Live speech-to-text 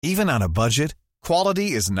Even on a budget,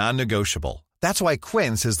 quality is non-negotiable. That's why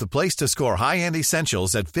Quince is the place to score high-end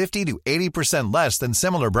essentials at 50 to 80% less than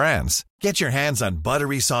similar brands. Get your hands on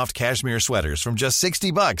buttery soft cashmere sweaters from just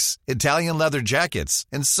 $60, Italian leather jackets,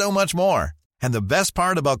 and so much more. And the best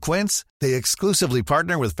part about Quince, they exclusively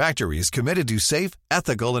partner with factories committed to safe,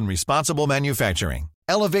 ethical, and responsible manufacturing.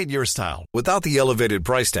 Elevate your style without the elevated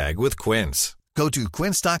price tag with Quince. Go to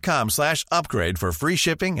quince.com/upgrade for free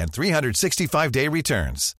shipping and 365-day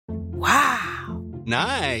returns. Wow.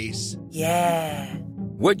 Nice. Yeah.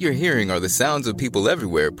 What you're hearing are the sounds of people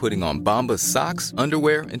everywhere putting on Bombas socks,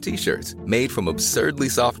 underwear, and T-shirts made from absurdly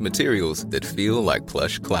soft materials that feel like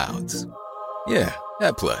plush clouds. Yeah,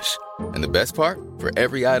 that plush. And the best part? For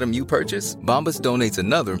every item you purchase, Bombas donates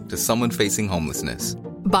another to someone facing homelessness.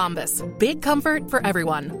 Bombas. Big comfort for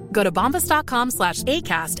everyone. Go to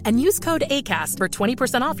bombas.com/ACAST and use code ACAST for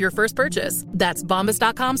 20% off your first purchase. That's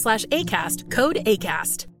bombas.com/ACAST. Code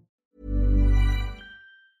ACAST.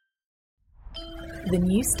 The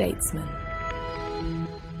New Statesman.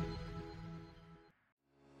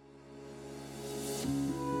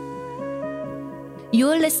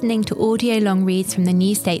 You're listening to audio long reads from The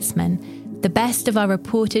New Statesman, the best of our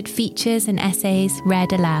reported features and essays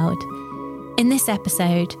read aloud. In this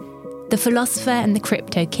episode, The Philosopher and the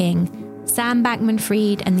Crypto King, Sam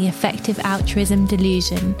Bankman-Fried and the Effective Altruism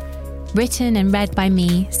Delusion, written and read by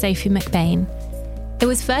me, Sophie McBain. It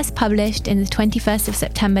was first published in the 21st of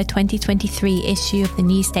September 2023 issue of The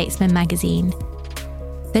New Statesman magazine.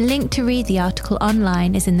 The link to read the article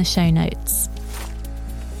online is in the show notes.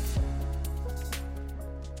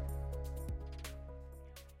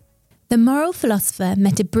 The moral philosopher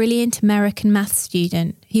met a brilliant American maths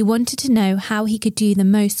student who wanted to know how he could do the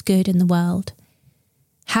most good in the world.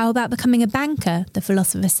 "How about becoming a banker?" the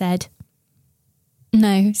philosopher said.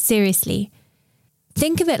 No, seriously.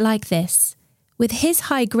 Think of it like this. With his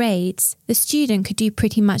high grades, the student could do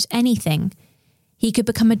pretty much anything. He could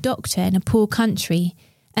become a doctor in a poor country,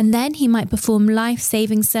 and then he might perform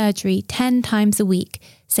life-saving surgery 10 times a week,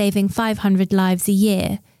 saving 500 lives a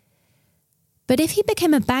year. But if he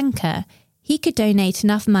became a banker, he could donate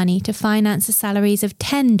enough money to finance the salaries of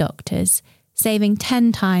 10 doctors, saving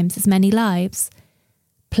 10 times as many lives.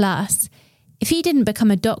 Plus, if he didn't become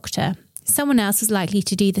a doctor, someone else was likely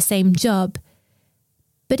to do the same job.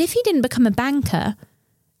 But if he didn't become a banker,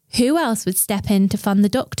 who else would step in to fund the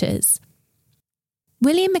doctors?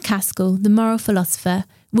 William McCaskill, the moral philosopher,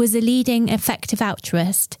 was a leading effective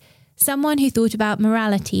altruist, someone who thought about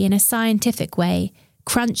morality in a scientific way,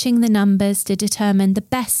 crunching the numbers to determine the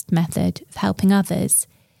best method of helping others.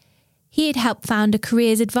 He had helped found a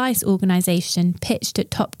careers advice organisation pitched at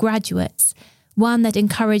top graduates, one that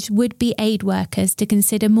encouraged would-be aid workers to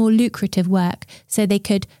consider more lucrative work so they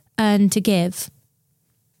could earn to give.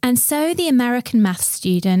 And so the American maths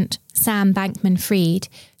student, Sam Bankman-Fried,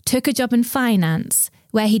 took a job in finance,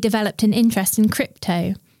 where he developed an interest in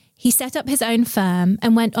crypto. He set up his own firm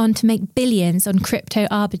and went on to make billions on crypto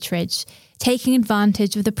arbitrage, taking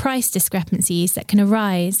advantage of the price discrepancies that can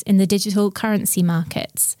arise in the digital currency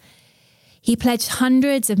markets. He pledged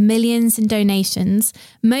hundreds of millions in donations,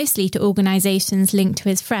 mostly to organisations linked to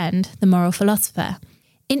his friend, the moral philosopher.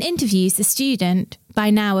 In interviews, the student, by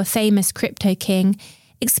now a famous crypto king,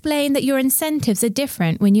 explained that your incentives are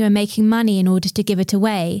different when you are making money in order to give it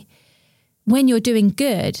away. When you're doing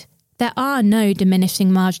good, there are no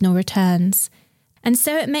diminishing marginal returns, and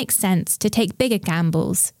so it makes sense to take bigger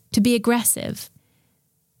gambles, to be aggressive.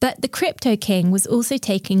 But the crypto king was also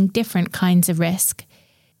taking different kinds of risk.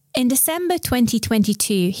 In December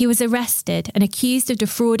 2022, he was arrested and accused of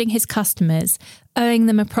defrauding his customers, owing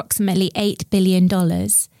them approximately $8 billion.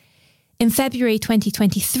 In February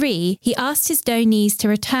 2023, he asked his donees to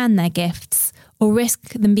return their gifts or risk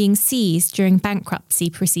them being seized during bankruptcy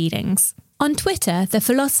proceedings. On Twitter, the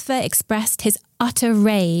philosopher expressed his utter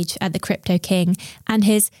rage at the crypto king and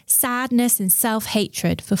his sadness and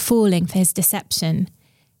self-hatred for falling for his deception.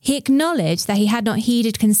 He acknowledged that he had not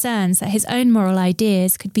heeded concerns that his own moral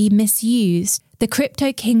ideas could be misused. The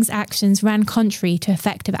crypto king's actions ran contrary to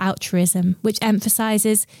effective altruism, which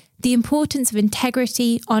emphasizes the importance of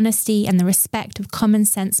integrity, honesty, and the respect of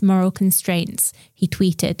common-sense moral constraints, he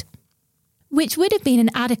tweeted. Which would have been an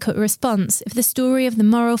adequate response if the story of the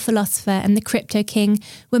moral philosopher and the crypto king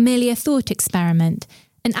were merely a thought experiment,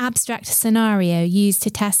 an abstract scenario used to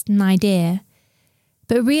test an idea.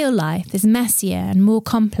 But real life is messier and more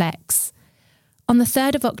complex. On the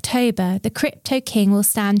 3rd of October, the crypto king will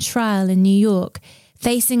stand trial in New York,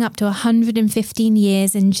 facing up to 115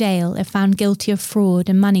 years in jail if found guilty of fraud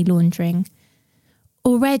and money laundering.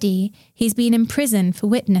 Already, he's been imprisoned for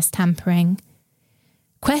witness tampering.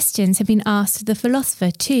 Questions have been asked of the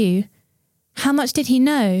philosopher too. How much did he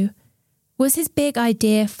know? Was his big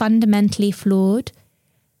idea fundamentally flawed?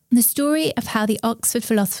 The story of how the Oxford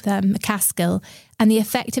philosopher McCaskill and the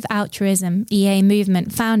effective altruism EA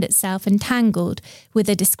movement found itself entangled with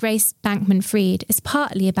the disgraced Bankman-Fried is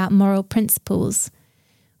partly about moral principles.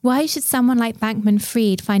 Why should someone like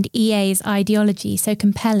Bankman-Fried find EA's ideology so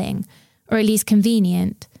compelling, or at least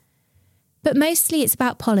convenient? But mostly it's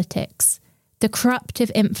about politics, the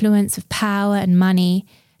corruptive influence of power and money,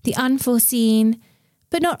 the unforeseen,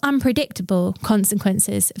 but not unpredictable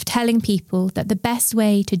consequences of telling people that the best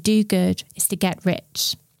way to do good is to get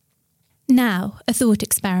rich. Now, a thought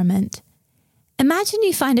experiment. Imagine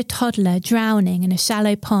you find a toddler drowning in a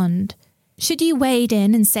shallow pond. Should you wade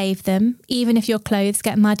in and save them, even if your clothes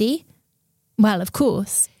get muddy? Well, of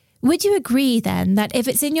course. Would you agree then that if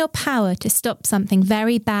it's in your power to stop something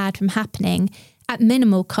very bad from happening at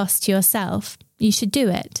minimal cost to yourself, you should do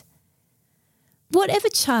it? What if a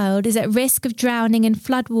child is at risk of drowning in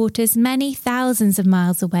floodwaters many thousands of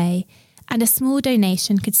miles away, and a small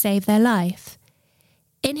donation could save their life?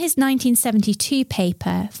 In his 1972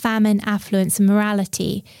 paper, Famine, Affluence and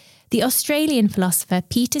Morality, the Australian philosopher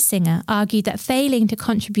Peter Singer argued that failing to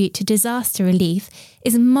contribute to disaster relief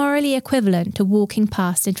is morally equivalent to walking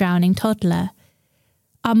past a drowning toddler.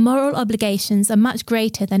 Our moral obligations are much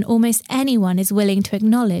greater than almost anyone is willing to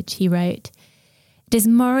acknowledge, he wrote. It is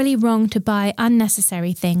morally wrong to buy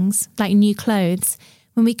unnecessary things, like new clothes,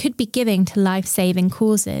 when we could be giving to life-saving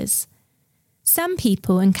causes. Some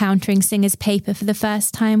people encountering Singer's paper for the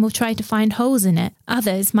first time will try to find holes in it,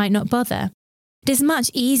 others might not bother. It is much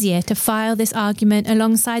easier to file this argument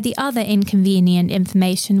alongside the other inconvenient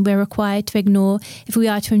information we're required to ignore if we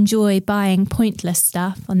are to enjoy buying pointless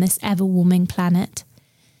stuff on this ever-warming planet.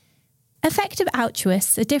 Effective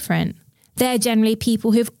altruists are different. They're generally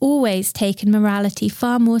people who've always taken morality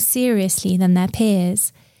far more seriously than their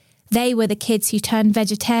peers. They were the kids who turned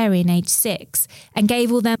vegetarian aged 6 and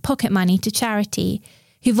gave all their pocket money to charity,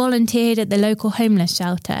 who volunteered at the local homeless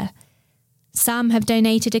shelter. Some have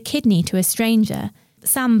donated a kidney to a stranger.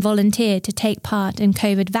 Some volunteered to take part in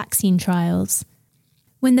COVID vaccine trials.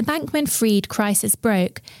 When the Bankman-Fried crisis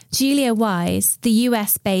broke, Julia Wise, the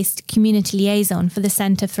US-based community liaison for the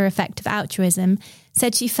Centre for Effective Altruism,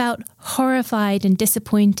 said she felt horrified and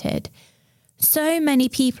disappointed. So many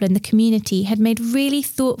people in the community had made really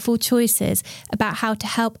thoughtful choices about how to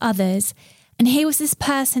help others, and here was this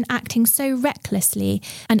person acting so recklessly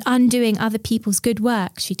and undoing other people's good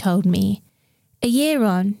work, she told me. A year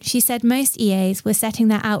on, she said most EAs were setting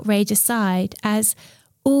their outrage aside as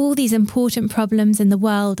all these important problems in the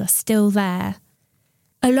world are still there.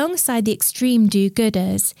 Alongside the extreme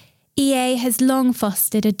do-gooders, EA has long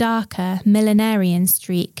fostered a darker, millenarian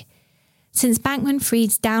streak. Since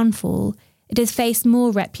Bankman-Fried's downfall, it has faced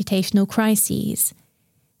more reputational crises.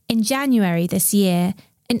 In January this year,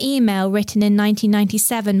 an email written in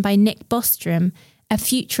 1997 by Nick Bostrom, a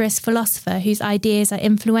futurist philosopher whose ideas are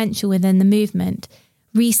influential within the movement,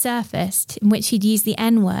 resurfaced, in which he'd used the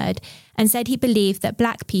N-word and said he believed that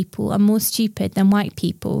black people are more stupid than white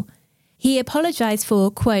people. He apologised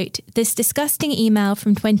for, quote, this disgusting email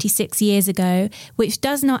from 26 years ago, which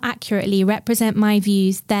does not accurately represent my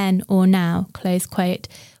views then or now, close quote,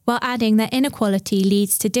 while adding that inequality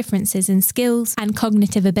leads to differences in skills and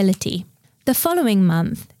cognitive ability. The following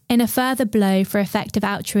month, in a further blow for effective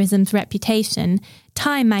altruism's reputation,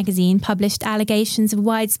 Time magazine published allegations of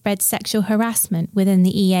widespread sexual harassment within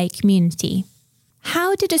the EA community.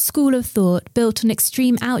 How did a school of thought built on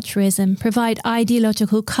extreme altruism provide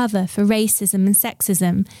ideological cover for racism and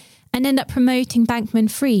sexism and end up promoting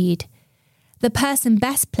Bankman-Fried? The person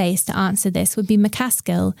best placed to answer this would be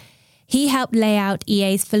McCaskill. He helped lay out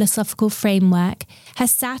EA's philosophical framework,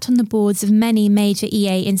 has sat on the boards of many major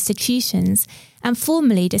EA institutions, and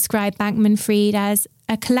formally described Bankman-Fried as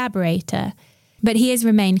a collaborator, but he has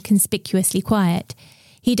remained conspicuously quiet.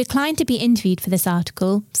 He declined to be interviewed for this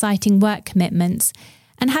article, citing work commitments,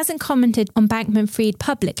 and hasn't commented on Bankman-Fried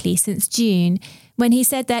publicly since June, when he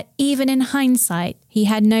said that even in hindsight, he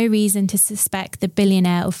had no reason to suspect the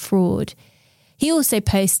billionaire of fraud. He also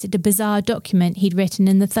posted a bizarre document he'd written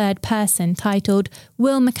in the third person titled,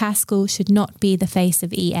 Will McCaskill Should Not Be the Face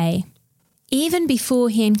of EA. Even before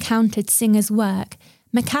he encountered Singer's work,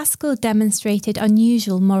 McCaskill demonstrated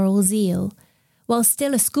unusual moral zeal. While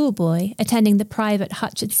still a schoolboy, attending the private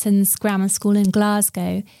Hutchinson's Grammar School in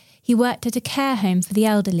Glasgow, he worked at a care home for the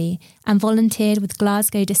elderly and volunteered with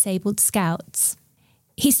Glasgow Disabled Scouts.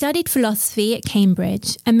 He studied philosophy at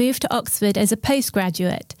Cambridge and moved to Oxford as a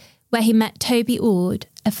postgraduate, where he met Toby Ord,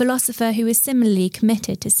 a philosopher who was similarly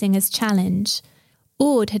committed to Singer's challenge.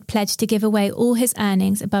 Ord had pledged to give away all his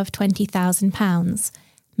earnings above £20,000.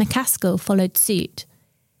 McCaskill followed suit.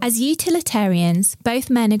 As utilitarians, both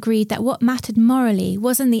men agreed that what mattered morally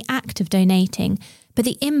wasn't the act of donating, but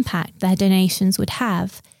the impact their donations would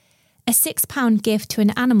have. A £6 gift to an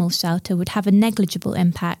animal shelter would have a negligible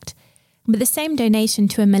impact, but the same donation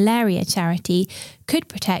to a malaria charity could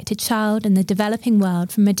protect a child in the developing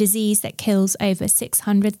world from a disease that kills over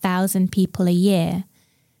 600,000 people a year.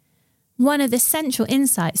 One of the central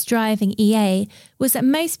insights driving EA was that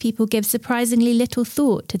most people give surprisingly little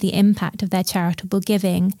thought to the impact of their charitable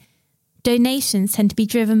giving. Donations tend to be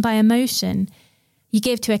driven by emotion. You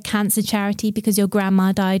give to a cancer charity because your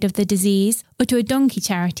grandma died of the disease, or to a donkey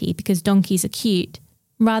charity because donkeys are cute,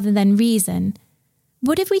 rather than reason.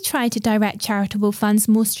 What if we try to direct charitable funds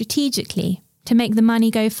more strategically, to make the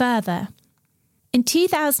money go further? In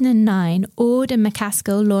 2009, Ord and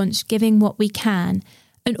McCaskill launched Giving What We Can,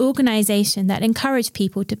 an organisation that encouraged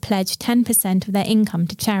people to pledge 10% of their income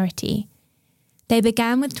to charity. They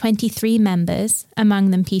began with 23 members,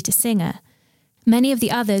 among them Peter Singer. Many of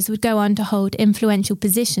the others would go on to hold influential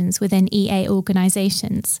positions within EA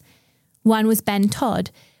organisations. One was Ben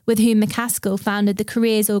Todd, with whom McCaskill founded the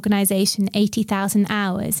careers organisation 80,000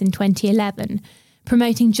 Hours in 2011,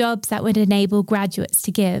 promoting jobs that would enable graduates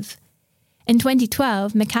to give. In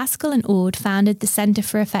 2012, McCaskill and Ord founded the Centre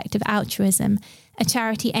for Effective Altruism, a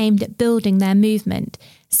charity aimed at building their movement,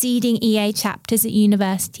 seeding EA chapters at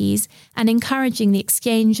universities and encouraging the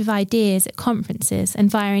exchange of ideas at conferences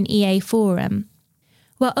and via an EA forum.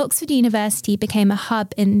 While Oxford University became a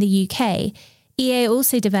hub in the UK, EA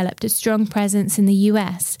also developed a strong presence in the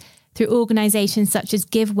US through organisations such as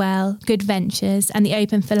GiveWell, Good Ventures and the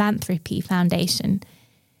Open Philanthropy Foundation.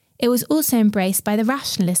 It was also embraced by the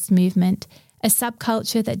rationalist movement, a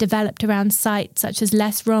subculture that developed around sites such as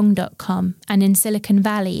lesswrong.com and in Silicon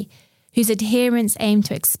Valley, whose adherents aimed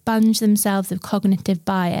to expunge themselves of cognitive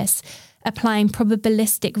bias, applying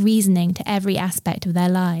probabilistic reasoning to every aspect of their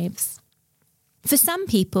lives. For some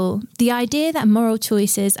people, the idea that moral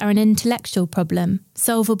choices are an intellectual problem,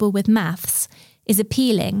 solvable with maths, is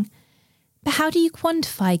appealing. But how do you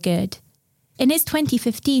quantify good? In his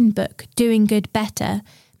 2015 book, Doing Good Better,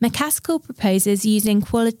 McCaskill proposes using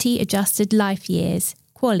quality-adjusted life years,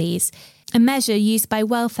 QALYs, a measure used by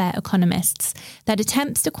welfare economists that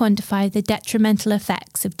attempts to quantify the detrimental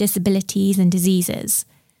effects of disabilities and diseases.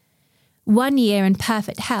 1 year in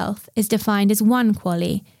perfect health is defined as 1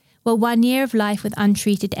 QALY, while 1 year of life with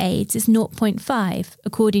untreated AIDS is 0.5,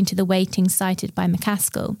 according to the weightings cited by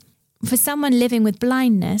McCaskill. For someone living with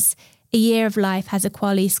blindness, a year of life has a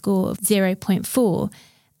QALY score of 0.4,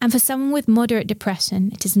 and for someone with moderate depression,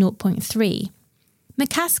 it is 0.3.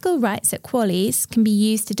 McCaskill writes that QALYs can be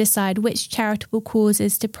used to decide which charitable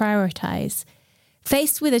causes to prioritise.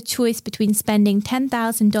 Faced with a choice between spending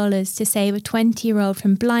 $10,000 to save a 20-year-old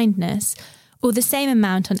from blindness or the same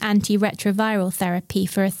amount on antiretroviral therapy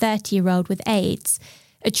for a 30-year-old with AIDS,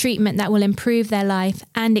 a treatment that will improve their life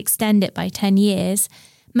and extend it by 10 years,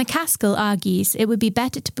 McCaskill argues it would be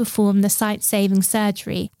better to perform the sight-saving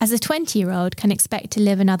surgery, as a 20-year-old can expect to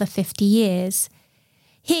live another 50 years.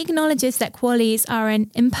 He acknowledges that QALYs are an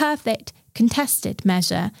imperfect, contested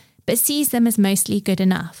measure, but sees them as mostly good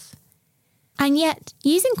enough. And yet,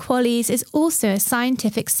 using QALYs is also a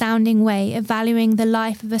scientific-sounding way of valuing the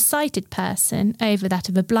life of a sighted person over that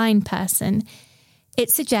of a blind person. It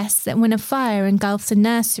suggests that when a fire engulfs a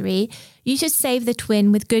nursery, you should save the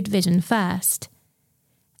twin with good vision first.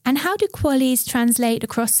 And how do QALYs translate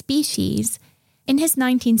across species? In his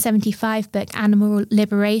 1975 book Animal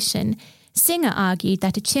Liberation, Singer argued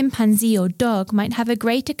that a chimpanzee or dog might have a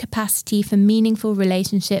greater capacity for meaningful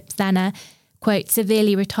relationships than a, quote,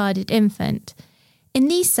 severely retarded infant. In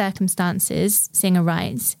these circumstances, Singer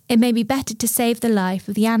writes, it may be better to save the life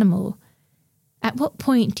of the animal. At what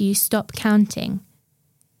point do you stop counting?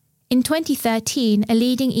 In 2013, a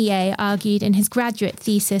leading EA argued in his graduate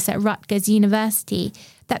thesis at Rutgers University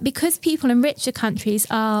that because people in richer countries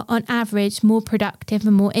are, on average, more productive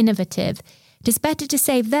and more innovative, it is better to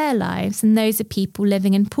save their lives than those of people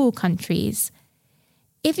living in poor countries.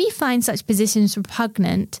 If you find such positions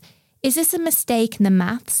repugnant, is this a mistake in the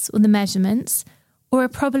maths or the measurements, or a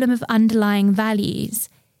problem of underlying values?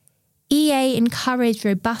 EA encouraged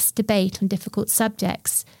robust debate on difficult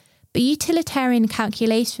subjects, but utilitarian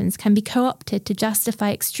calculations can be co-opted to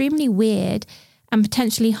justify extremely weird and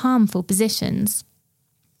potentially harmful positions.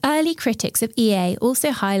 Early critics of EA also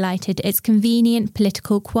highlighted its convenient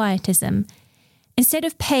political quietism. Instead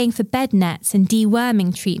of paying for bed nets and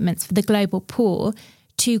deworming treatments for the global poor,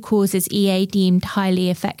 two causes EA deemed highly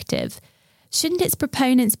effective, Shouldn't its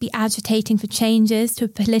proponents be agitating for changes to a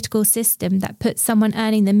political system that puts someone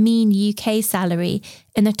earning the mean UK salary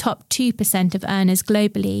in the top 2% of earners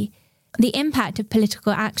globally? The impact of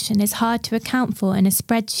political action is hard to account for in a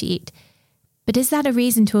spreadsheet, but is that a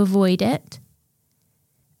reason to avoid it?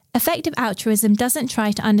 Effective altruism doesn't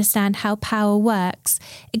try to understand how power works,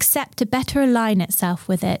 except to better align itself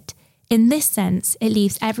with it. In this sense, it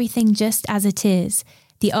leaves everything just as it is,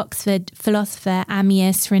 the Oxford philosopher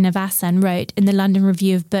Amir Srinivasan wrote in the London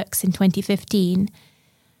Review of Books in 2015.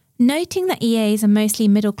 Noting that EAs are mostly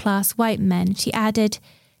middle-class white men, she added,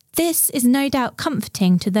 "This is no doubt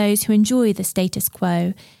comforting to those who enjoy the status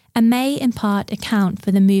quo and may in part account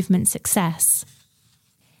for the movement's success."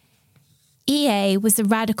 EA was a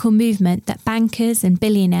radical movement that bankers and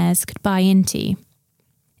billionaires could buy into.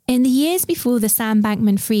 In the years before the Sam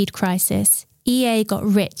Bankman-Fried crisis, EA got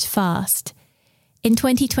rich fast. In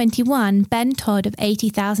 2021, Ben Todd of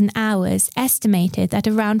 80,000 Hours estimated that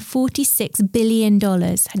around $46 billion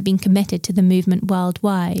had been committed to the movement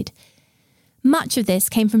worldwide. Much of this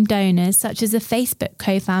came from donors such as the Facebook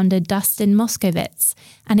co-founder Dustin Moskovitz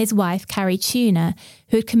and his wife Carrie Tuna,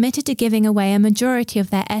 who had committed to giving away a majority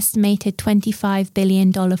of their estimated $25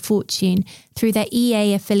 billion fortune through their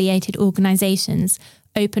EA-affiliated organisations,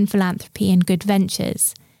 Open Philanthropy and Good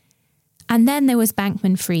Ventures. And then there was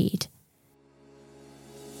Bankman-Fried.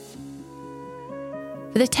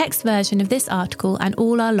 For the text version of this article and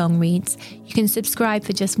all our long reads, you can subscribe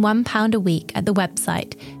for just £1 a week at the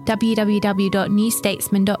website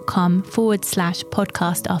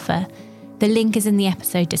www.newstatesman.com/podcast offer. The link is in the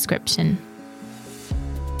episode description.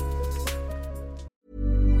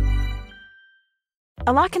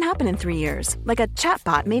 A lot can happen in 3 years, like a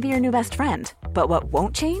chatbot may be your new best friend. But what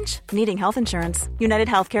won't change? Needing health insurance. United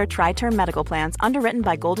Healthcare Tri-Term Medical Plans, underwritten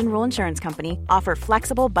by Golden Rule Insurance Company, offer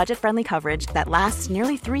flexible, budget-friendly coverage that lasts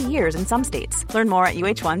nearly 3 years in some states. Learn more at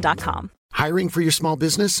uh1.com. Hiring for your small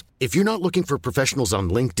business? If you're not looking for professionals on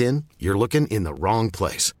LinkedIn, you're looking in the wrong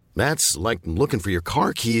place. That's like looking for your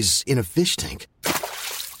car keys in a fish tank.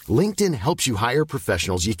 LinkedIn helps you hire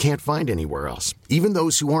professionals you can't find anywhere else, even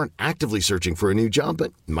those who aren't actively searching for a new job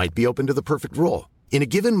but might be open to the perfect role. In a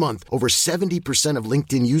given month, over 70% of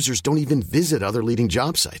LinkedIn users don't even visit other leading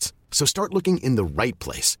job sites. So start looking in the right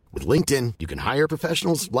place. With LinkedIn, you can hire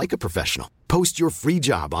professionals like a professional. Post your free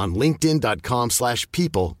job on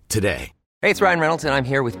linkedin.com/people today. Hey, it's Ryan Reynolds, and I'm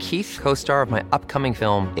here with Keith, co-star of my upcoming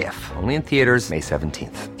film, If, only in theaters May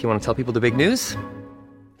 17th. Do you want to tell people the big news?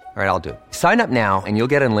 All right, I'll do it. Sign up now and you'll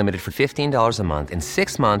get unlimited for $15 a month and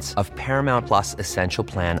 6 months of Paramount Plus Essential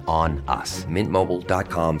Plan on us.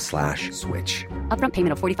 MintMobile.com/switch. Upfront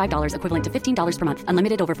payment of $45 equivalent to $15 per month.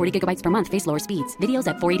 Unlimited over 40 gigabytes per month. Face lower speeds. Videos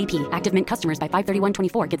at 480p. Active Mint customers by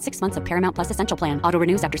 531.24 get 6 months of Paramount Plus Essential Plan. Auto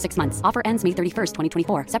renews after 6 months. Offer ends May 31st,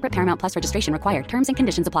 2024. Separate Paramount Plus registration required. Terms and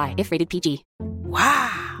conditions apply if rated PG.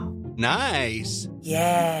 Wow. Nice.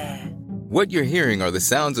 Yeah. What you're hearing are the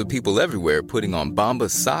sounds of people everywhere putting on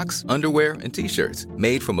Bombas socks, underwear, and T-shirts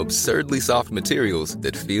made from absurdly soft materials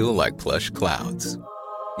that feel like plush clouds.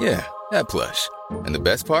 Yeah, that plush. And the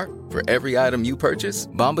best part? For every item you purchase,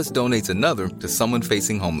 Bombas donates another to someone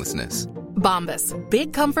facing homelessness. Bombas.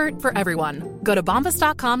 Big comfort for everyone. Go to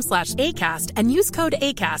bombas.com/ACAST and use code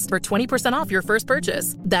ACAST for 20% off your first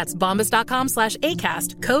purchase. That's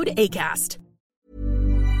bombas.com/ACAST. Code ACAST.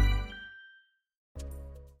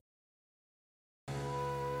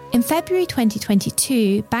 In February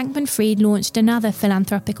 2022, Bankman-Fried launched another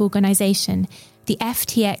philanthropic organisation, the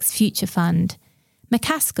FTX Future Fund.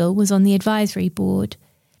 McCaskill was on the advisory board.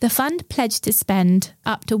 The fund pledged to spend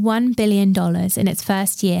up to $1 billion in its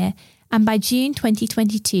first year, and by June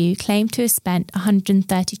 2022 claimed to have spent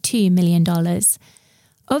 $132 million.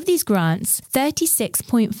 Of these grants,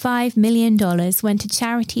 $36.5 million went to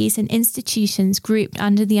charities and institutions grouped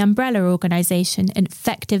under the umbrella organisation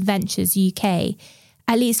Effective Ventures UK,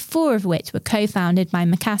 at least 4 of which were co-founded by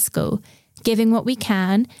McCaskill: Giving What We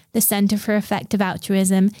Can, the Centre for Effective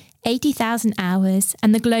Altruism, 80,000 Hours,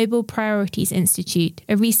 and the Global Priorities Institute,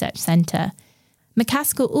 a research centre.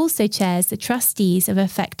 McCaskill also chairs the trustees of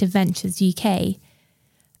Effective Ventures UK.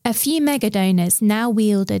 A few mega donors now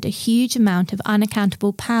wielded a huge amount of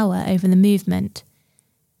unaccountable power over the movement.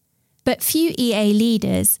 But few EA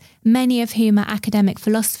leaders, many of whom are academic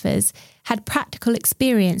philosophers, had practical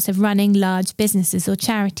experience of running large businesses or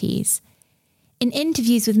charities. In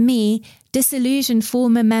interviews with me, disillusioned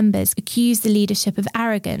former members accused the leadership of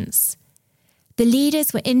arrogance. The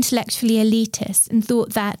leaders were intellectually elitist and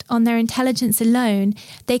thought that, on their intelligence alone,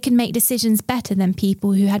 they could make decisions better than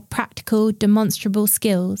people who had practical, demonstrable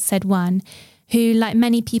skills, said one, who, like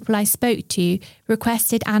many people I spoke to,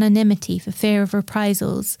 requested anonymity for fear of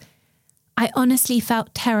reprisals. I honestly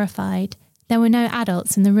felt terrified. There were no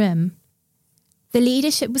adults in the room. The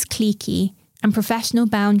leadership was cliquey and professional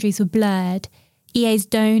boundaries were blurred. EA's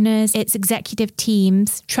donors, its executive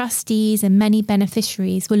teams, trustees and many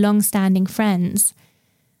beneficiaries were long-standing friends.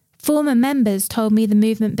 Former members told me the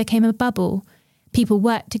movement became a bubble. People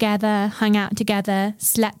worked together, hung out together,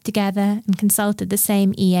 slept together and consulted the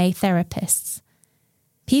same EA therapists.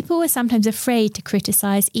 People were sometimes afraid to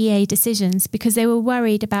criticise EA decisions because they were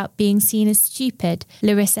worried about being seen as stupid,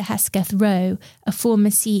 Larissa Hesketh-Rowe, a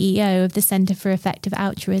former CEO of the Centre for Effective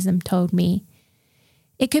Altruism, told me.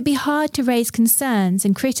 It could be hard to raise concerns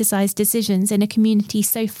and criticise decisions in a community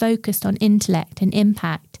so focused on intellect and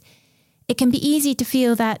impact. It can be easy to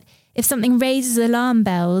feel that if something raises alarm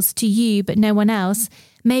bells to you but no one else,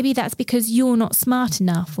 maybe that's because you're not smart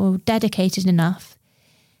enough or dedicated enough.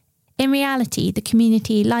 In reality, the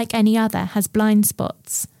community, like any other, has blind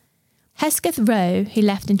spots. Hesketh-Rowe, who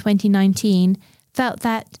left in 2019, felt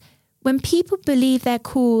that when people believe their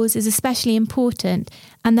cause is especially important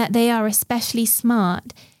and that they are especially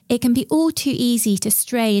smart, it can be all too easy to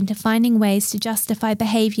stray into finding ways to justify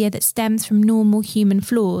behaviour that stems from normal human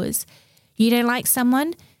flaws. You don't like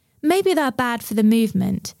someone? Maybe they're bad for the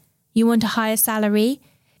movement. You want a higher salary?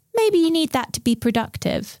 Maybe you need that to be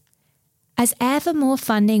productive. As ever more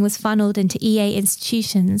funding was funneled into EA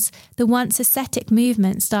institutions, the once ascetic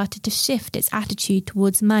movement started to shift its attitude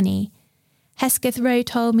towards money. Hesketh-Rowe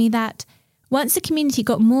told me that once the community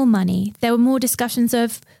got more money, there were more discussions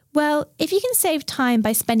of, well, if you can save time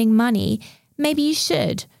by spending money, maybe you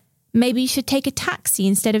should. Maybe you should take a taxi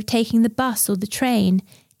instead of taking the bus or the train,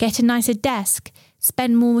 get a nicer desk,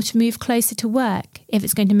 spend more to move closer to work if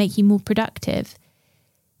it's going to make you more productive.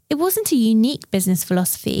 It wasn't a unique business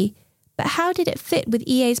philosophy, but how did it fit with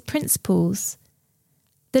EA's principles?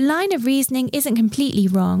 The line of reasoning isn't completely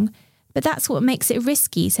wrong, but that's what makes it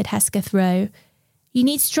risky, said Hesketh-Rowe. You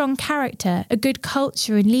need strong character, a good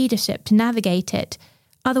culture and leadership to navigate it.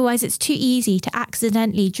 Otherwise it's too easy to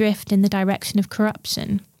accidentally drift in the direction of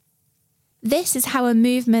corruption. This is how a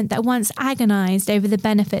movement that once agonised over the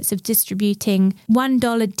benefits of distributing $1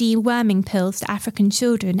 deworming pills to African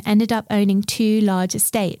children ended up owning 2 large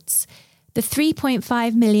estates. The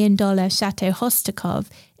 $3.5 million Chateau Hostakov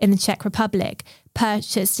in the Czech Republic,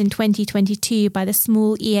 purchased in 2022 by the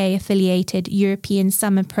small EA-affiliated European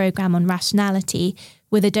Summer Programme on Rationality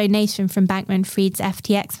with a donation from Bankman-Fried's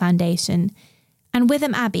FTX Foundation, and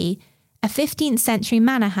Witham Abbey, a 15th century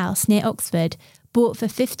manor house near Oxford, bought for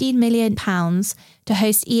 £15 million to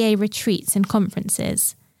host EA retreats and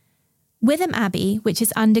conferences. Witham Abbey, which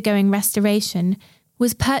is undergoing restoration,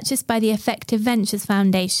 was purchased by the Effective Ventures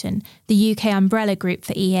Foundation, the UK umbrella group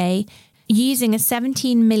for EA, using a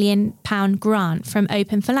 £17 million grant from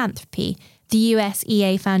Open Philanthropy, the US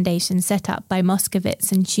EA foundation set up by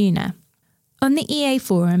Moskowitz and Tuna. On the EA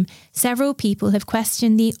forum, several people have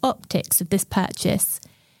questioned the optics of this purchase.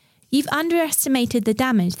 You've underestimated the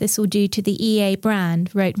damage this will do to the EA brand,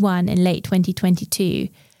 wrote one in late 2022.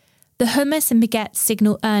 The hummus and baguette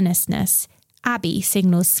signal earnestness. Abbey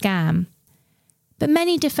signals scam. But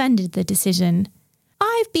many defended the decision.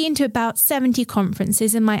 I've been to about 70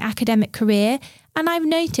 conferences in my academic career, and I've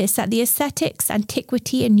noticed that the aesthetics,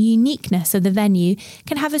 antiquity and uniqueness of the venue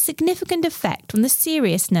can have a significant effect on the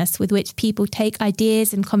seriousness with which people take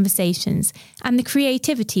ideas and conversations and the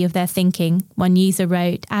creativity of their thinking, one user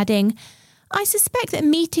wrote, adding, I suspect that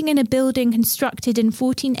meeting in a building constructed in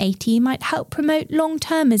 1480 might help promote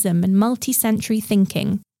long-termism and multi-century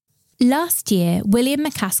thinking. Last year, William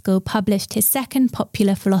MacAskill published his second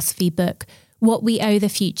popular philosophy book, What We Owe the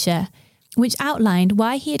Future, which outlined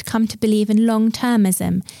why he had come to believe in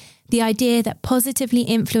long-termism, the idea that positively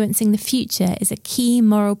influencing the future is a key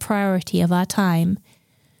moral priority of our time.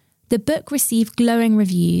 The book received glowing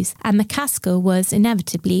reviews, and MacAskill was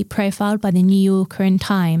inevitably profiled by the New Yorker and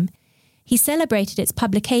Time. He celebrated its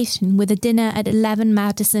publication with a dinner at 11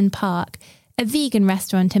 Madison Park, a vegan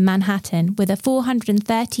restaurant in Manhattan with a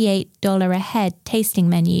 $438 a head tasting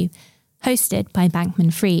menu, hosted by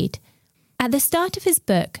Bankman-Fried. At the start of his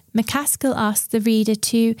book, MacAskill asks the reader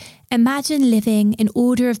to imagine living in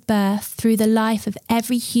order of birth through the life of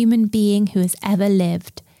every human being who has ever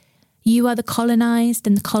lived. You are the colonized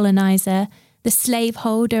and the colonizer, the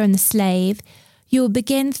slaveholder and the slave. You will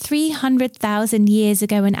begin 300,000 years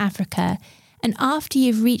ago in Africa, and after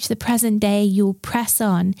you've reached the present day, you will press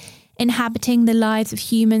on, inhabiting the lives of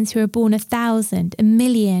humans who are born 1,000,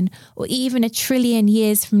 1,000,000, or even 1,000,000,000,000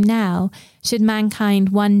 years from now, should mankind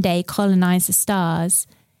one day colonize the stars.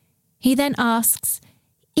 He then asks,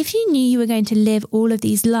 if you knew you were going to live all of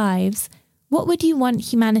these lives, what would you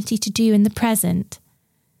want humanity to do in the present?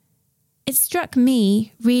 It struck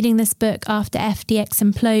me, reading this book after FTX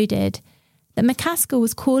imploded, that McCaskill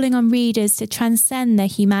was calling on readers to transcend their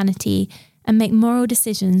humanity and make moral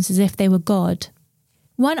decisions as if they were God.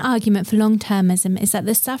 One argument for long-termism is that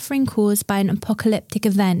the suffering caused by an apocalyptic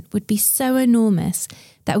event would be so enormous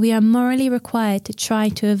that we are morally required to try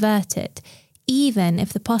to avert it, even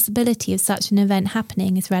if the possibility of such an event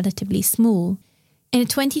happening is relatively small. In a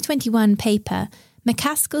 2021 paper,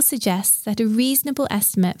 McCaskill suggests that a reasonable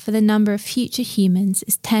estimate for the number of future humans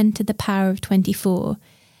is 10 to the power of 24.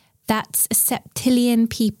 That's a septillion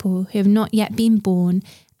people who have not yet been born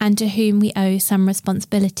and to whom we owe some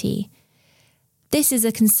responsibility. This is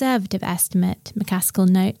a conservative estimate, McCaskill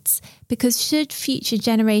notes, because should future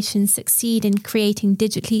generations succeed in creating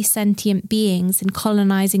digitally sentient beings and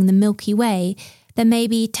colonising the Milky Way, there may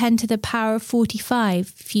be 10 to the power of 45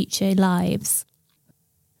 future lives.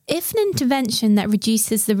 If an intervention that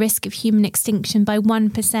reduces the risk of human extinction by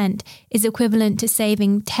 1% is equivalent to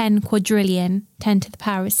saving 10 quadrillion, 10 to the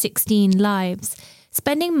power of 16 lives,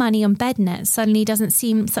 spending money on bed nets suddenly doesn't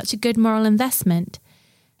seem such a good moral investment.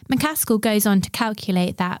 McCaskill goes on to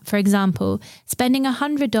calculate that, for example, spending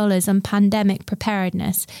 $100 on pandemic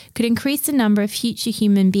preparedness could increase the number of future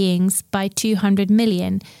human beings by 200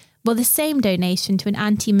 million, while the same donation to an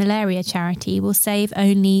anti-malaria charity will save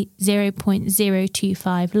only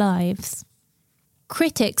 0.025 lives.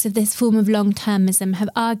 Critics of this form of long-termism have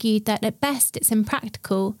argued that at best it's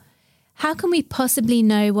impractical. How can we possibly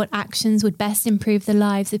know what actions would best improve the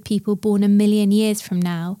lives of people born 1 million years from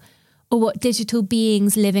now, or what digital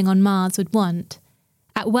beings living on Mars would want?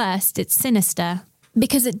 At worst, it's sinister,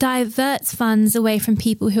 because it diverts funds away from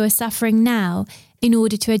people who are suffering now in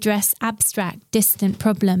order to address abstract, distant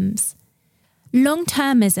problems.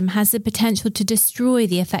 Long-termism has the potential to destroy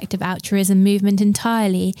the effective altruism movement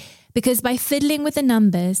entirely, because by fiddling with the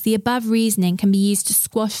numbers, the above reasoning can be used to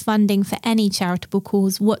squash funding for any charitable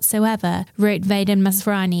cause whatsoever, wrote Vedant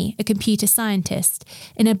Masrani, a computer scientist,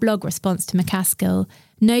 in a blog response to McCaskill,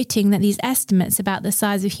 noting that these estimates about the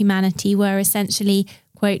size of humanity were essentially,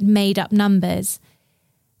 quote, made-up numbers.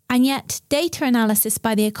 And yet, data analysis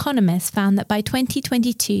by The Economist found that by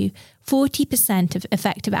 2022, 40% of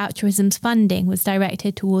effective altruism's funding was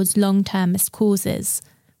directed towards long-termist causes.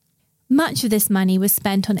 Much of this money was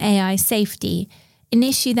spent on AI safety, an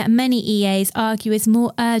issue that many EAs argue is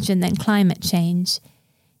more urgent than climate change.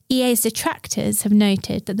 EA's detractors have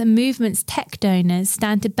noted that the movement's tech donors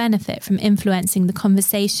stand to benefit from influencing the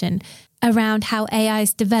conversation around how AI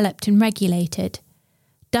is developed and regulated.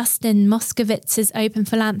 Dustin Moscovitz's Open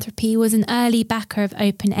Philanthropy was an early backer of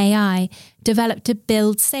OpenAI, developed to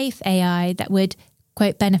build safe AI that would,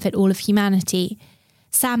 quote, benefit all of humanity.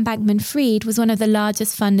 Sam Bankman-Fried was one of the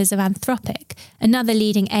largest funders of Anthropic, another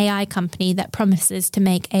leading AI company that promises to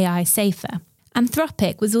make AI safer.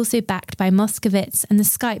 Anthropic was also backed by Moskovitz and the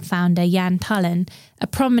Skype founder Jan Tullen, a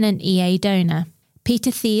prominent EA donor.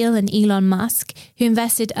 Peter Thiel and Elon Musk, who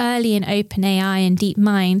invested early in OpenAI and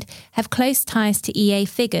DeepMind, have close ties to EA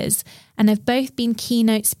figures and have both been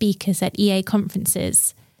keynote speakers at EA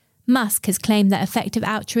conferences. Musk has claimed that effective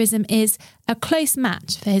altruism is a close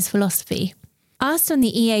match for his philosophy. Asked on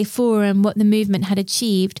the EA forum what the movement had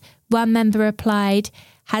achieved, one member replied,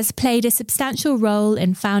 "Has played a substantial role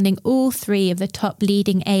in founding all 3 of the top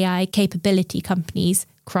leading AI capability companies,"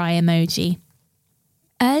 cry emoji.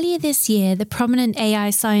 Earlier this year, the prominent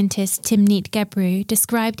AI scientist Timnit Gebru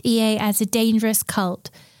described EA as a dangerous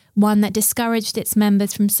cult, one that discouraged its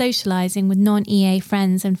members from socialising with non-EA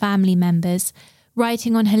friends and family members,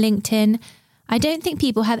 writing on her LinkedIn, "I don't think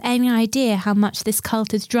people have any idea how much this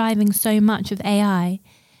cult is driving so much of AI."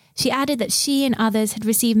 She added that she and others had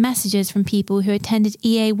received messages from people who attended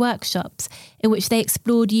EA workshops in which they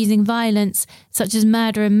explored using violence, such as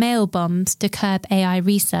murder and mail bombs, to curb AI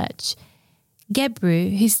research.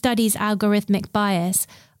 Gebru, who studies algorithmic bias,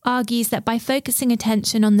 argues that by focusing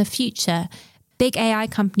attention on the future, big AI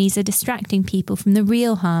companies are distracting people from the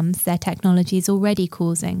real harms their technology is already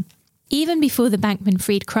causing. Even before the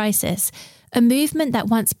Bankman-Fried crisis, a movement that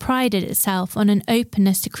once prided itself on an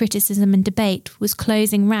openness to criticism and debate was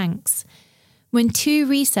closing ranks. When 2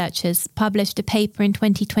 researchers published a paper in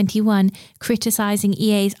 2021 criticising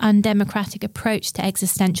EA's undemocratic approach to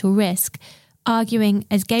existential risk, arguing,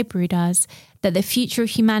 as Gebru does, that the future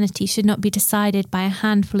of humanity should not be decided by a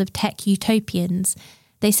handful of tech utopians,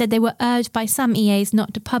 they said they were urged by some EAs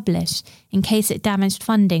not to publish in case it damaged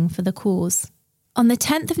funding for the cause. On the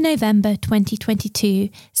 10th of November 2022,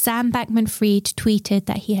 Sam Bankman-Fried tweeted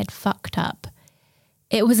that he had fucked up.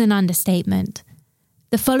 It was an understatement.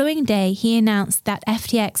 The following day, he announced that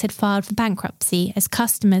FTX had filed for bankruptcy as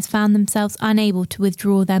customers found themselves unable to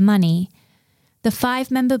withdraw their money. The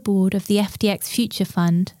 5-member board of the FTX Future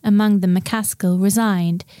Fund, among them McCaskill,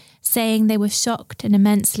 resigned, saying they were shocked and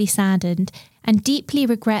immensely saddened and deeply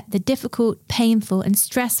regret the difficult, painful and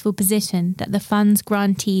stressful position that the fund's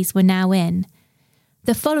grantees were now in.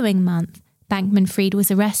 The following month, Bankman-Fried was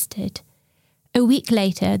arrested. A week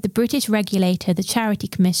later, the British regulator, the Charity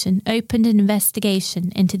Commission, opened an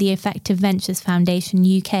investigation into the Effective Ventures Foundation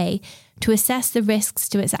UK to assess the risks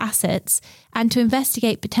to its assets and to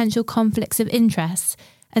investigate potential conflicts of interest,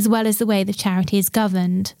 as well as the way the charity is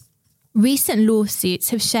governed. Recent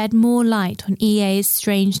lawsuits have shed more light on EA's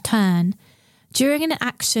strange turn. During an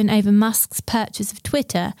action over Musk's purchase of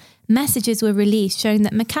Twitter, messages were released showing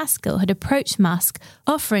that McCaskill had approached Musk,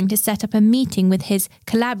 offering to set up a meeting with his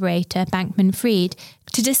collaborator, Bankman-Fried,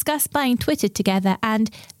 to discuss buying Twitter together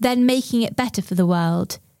and then making it better for the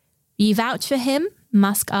world. "You vouch for him?"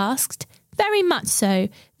 Musk asked. "Very much so.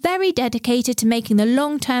 Very dedicated to making the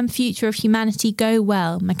long-term future of humanity go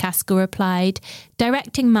well," McCaskill replied,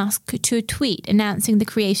 directing Musk to a tweet announcing the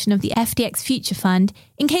creation of the FTX Future Fund,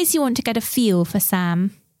 in case you want to get a feel for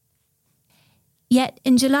Sam. Yet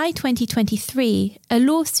in July 2023, a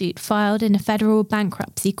lawsuit filed in a federal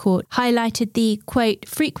bankruptcy court highlighted the, quote,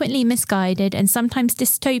 frequently misguided and sometimes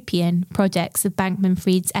dystopian projects of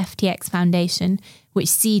Bankman-Fried's FTX Foundation, which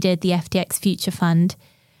seeded the FTX Future Fund.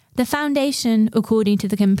 The foundation, according to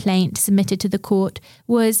the complaint submitted to the court,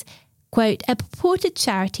 was, quote, a purported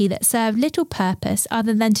charity that served little purpose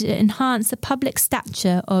other than to enhance the public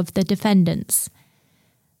stature of the defendants.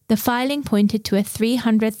 The filing pointed to a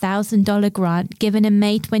 $300,000 grant given in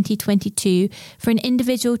May 2022 for an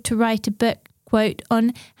individual to write a book, quote,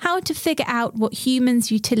 on how to figure out what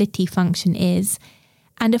humans' utility function is,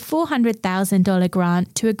 and a $400,000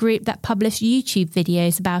 grant to a group that published YouTube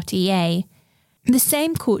videos about EA. The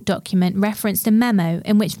same court document referenced a memo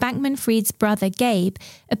in which Bankman-Fried's brother Gabe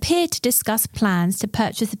appeared to discuss plans to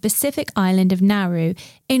purchase the Pacific island of Nauru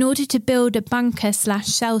in order to build a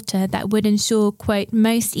bunker/shelter that would ensure, quote,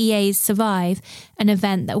 most EAs survive, an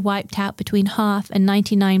event that wiped out between half and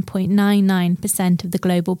 99.99% of the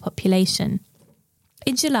global population.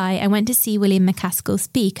 In July, I went to see William McCaskill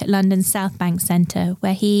speak at London's South Bank Centre,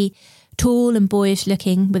 where he, tall and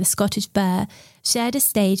boyish-looking with a Scottish burr, shared a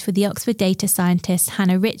stage with the Oxford data scientist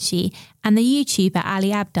Hannah Ritchie and the YouTuber Ali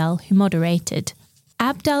Abdaal, who moderated.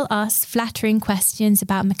 Abdaal asked flattering questions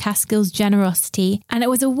about McCaskill's generosity, and it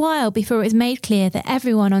was a while before it was made clear that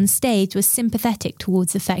everyone on stage was sympathetic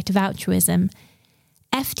towards effective altruism.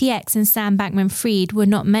 FTX and Sam Bankman-Fried were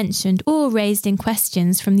not mentioned or raised in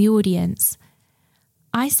questions from the audience.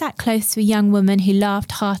 I sat close to a young woman who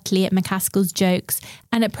laughed heartily at McCaskill's jokes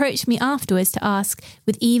and approached me afterwards to ask,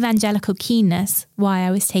 with evangelical keenness, why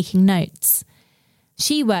I was taking notes.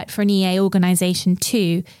 She worked for an EA organisation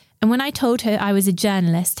too, and when I told her I was a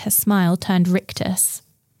journalist, her smile turned rictus.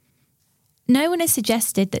 No one has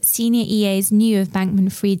suggested that senior EAs knew of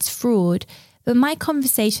Bankman-Fried's fraud, but my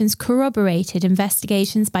conversations corroborated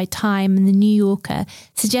investigations by Time and The New Yorker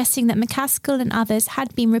suggesting that McCaskill and others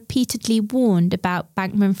had been repeatedly warned about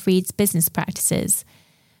Bankman-Fried's business practices.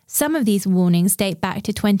 Some of these warnings date back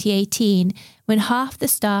to 2018, when half the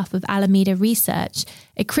staff of Alameda Research,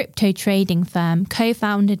 a crypto trading firm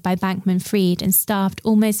co-founded by Bankman-Fried and staffed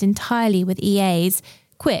almost entirely with EAs,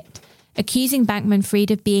 quit, accusing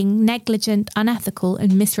Bankman-Fried of being negligent, unethical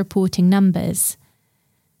and misreporting numbers.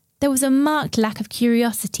 There was a marked lack of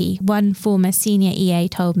curiosity, one former senior EA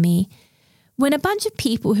told me. When a bunch of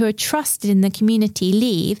people who are trusted in the community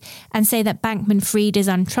leave and say that Bankman-Fried is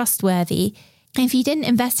untrustworthy, if you didn't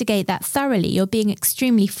investigate that thoroughly, you're being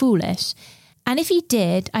extremely foolish. And if you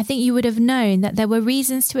did, I think you would have known that there were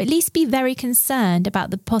reasons to at least be very concerned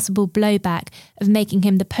about the possible blowback of making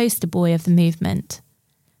him the poster boy of the movement.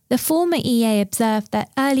 The former EA observed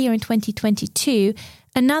that earlier in 2022,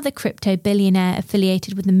 another crypto billionaire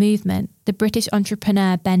affiliated with the movement, the British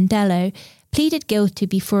entrepreneur Ben Dello, pleaded guilty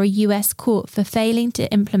before a US court for failing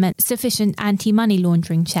to implement sufficient anti-money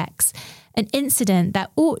laundering checks, an incident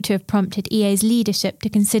that ought to have prompted EA's leadership to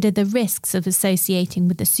consider the risks of associating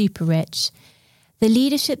with the super-rich. The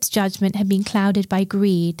leadership's judgment had been clouded by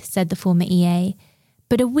greed, said the former EA,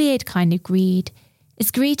 but a weird kind of greed.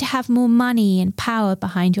 It's greed to have more money and power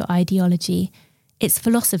behind your ideology. It's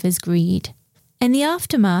philosopher's greed. In the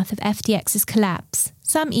aftermath of FTX's collapse,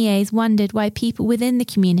 some EAs wondered why people within the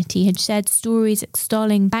community had shared stories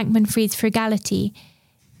extolling Bankman-Fried's frugality.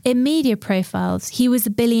 In media profiles, he was a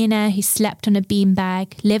billionaire who slept on a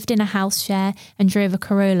beanbag, lived in a house share, and drove a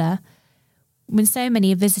Corolla, when so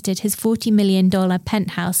many visited his $40 million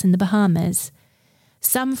penthouse in the Bahamas.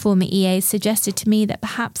 Some former EAs suggested to me that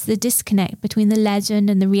perhaps the disconnect between the legend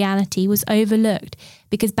and the reality was overlooked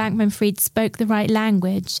because Bankman-Fried spoke the right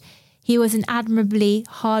language. He was an admirably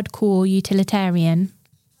hardcore utilitarian.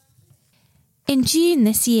 In June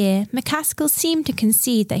this year, McCaskill seemed to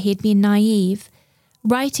concede that he had been naive.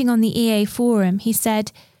 Writing on the EA forum, he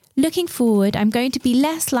said, "Looking forward, I'm going to be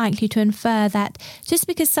less likely to infer that just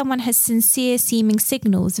because someone has sincere-seeming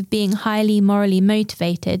signals of being highly morally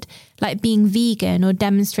motivated, like being vegan or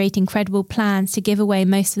demonstrating credible plans to give away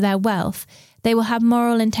most of their wealth, they will have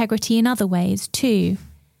moral integrity in other ways, too."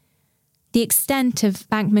 The extent of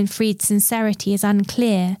Bankman-Fried's sincerity is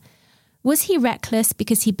unclear. Was he reckless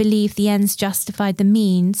because he believed the ends justified the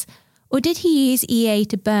means, or did he use EA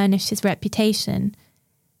to burnish his reputation?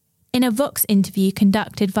 In a Vox interview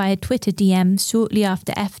conducted via Twitter DMs shortly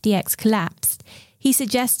after FTX collapsed, he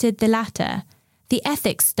suggested the latter. The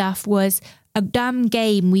ethics stuff was a dumb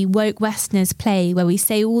game we woke Westerners play where we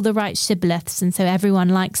say all the right shibboleths and so everyone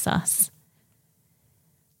likes us.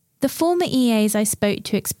 The former EAs I spoke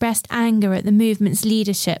to expressed anger at the movement's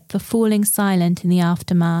leadership for falling silent in the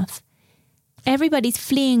aftermath. "Everybody's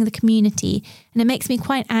fleeing the community, and it makes me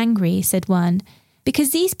quite angry," said one,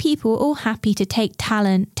 "because these people were all happy to take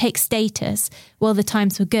talent, take status, while the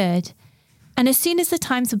times were good. And as soon as the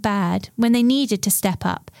times were bad, when they needed to step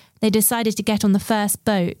up, they decided to get on the first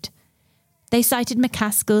boat." They cited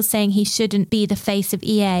McCaskill saying he shouldn't be the face of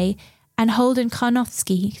EA, and Holden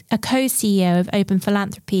Karnofsky, a co-CEO of Open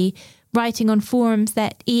Philanthropy, writing on forums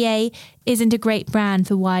that EA isn't a great brand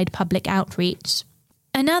for wide public outreach.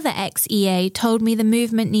 Another ex-EA told me the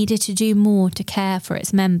movement needed to do more to care for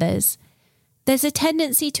its members. There's a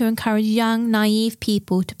tendency to encourage young, naive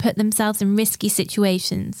people to put themselves in risky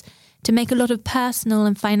situations, to make a lot of personal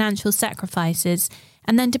and financial sacrifices,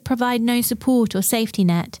 and then to provide no support or safety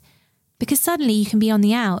net. Because suddenly you can be on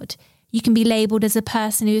the out. You can be labelled as a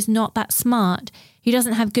person who is not that smart, who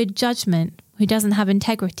doesn't have good judgment, who doesn't have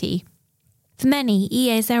integrity. For many,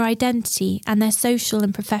 EA is their identity and their social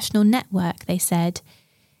and professional network, they said.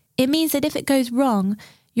 It means that if it goes wrong,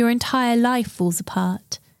 your entire life falls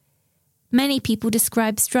apart. Many people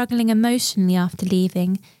describe struggling emotionally after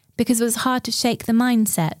leaving because it was hard to shake the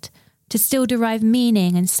mindset, to still derive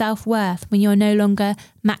meaning and self-worth when you're no longer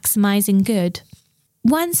maximising good.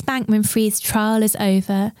 Once Bankman-Fried's trial is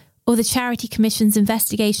over, or the Charity Commission's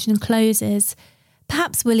investigation closes,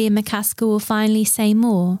 perhaps William McCaskill will finally say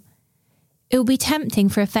more. It will be tempting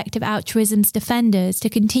for effective altruism's defenders to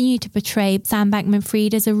continue to portray Sam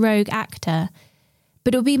Bankman-Fried as a rogue actor,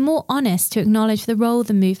 but it will be more honest to acknowledge the role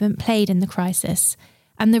the movement played in the crisis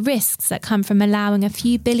and the risks that come from allowing a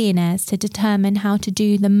few billionaires to determine how to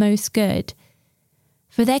do the most good.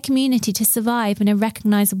 For their community to survive in a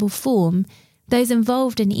recognisable form, those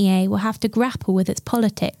involved in EA will have to grapple with its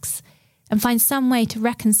politics and find some way to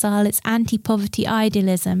reconcile its anti-poverty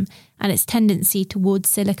idealism and its tendency towards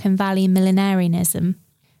Silicon Valley millenarianism.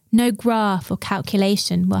 No graph or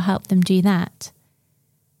calculation will help them do that.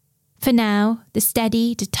 For now, the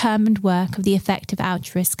steady, determined work of the effective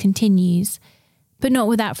altruists continues, but not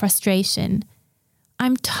without frustration.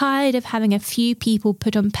 I'm tired of having a few people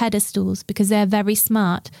put on pedestals because they're very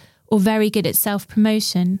smart or very good at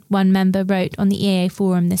self-promotion, one member wrote on the EA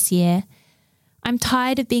forum this year. I'm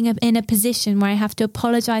tired of being in a position where I have to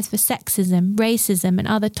apologise for sexism, racism and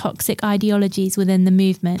other toxic ideologies within the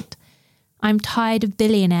movement. I'm tired of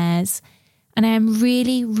billionaires, and I am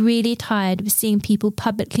really, really tired of seeing people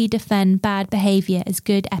publicly defend bad behaviour as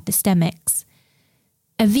good epistemics.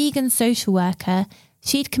 A vegan social worker,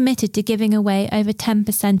 she'd committed to giving away over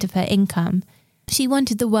 10% of her income. She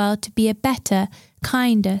wanted the world to be a better,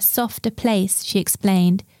 kinder, softer place, she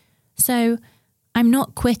explained. So, I'm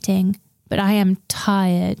not quitting, but I am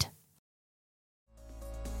tired.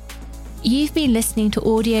 You've been listening to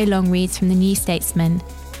audio long reads from The New Statesman.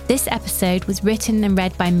 This episode was written and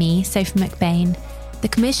read by me, Sophie McBain. The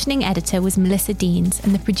commissioning editor was Melissa Deans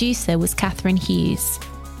and the producer was Catherine Hughes.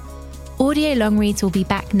 Audio long reads will be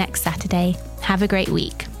back next Saturday. Have a great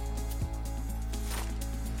week.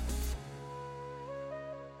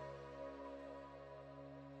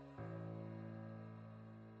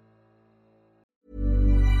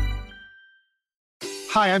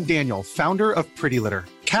 Hi, I'm Daniel, founder of Pretty Litter.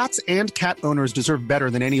 Cats and cat owners deserve better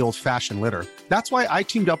than any old-fashioned litter. That's why I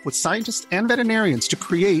teamed up with scientists and veterinarians to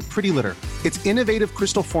create Pretty Litter. Its innovative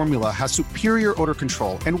crystal formula has superior odor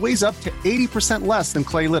control and weighs up to 80% less than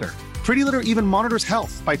clay litter. Pretty Litter even monitors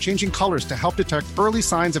health by changing colors to help detect early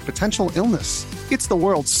signs of potential illness. It's the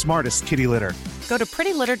world's smartest kitty litter. Go to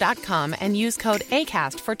prettylitter.com and use code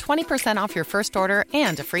ACAST for 20% off your first order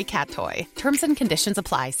and a free cat toy. Terms and conditions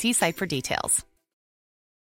apply. See site for details.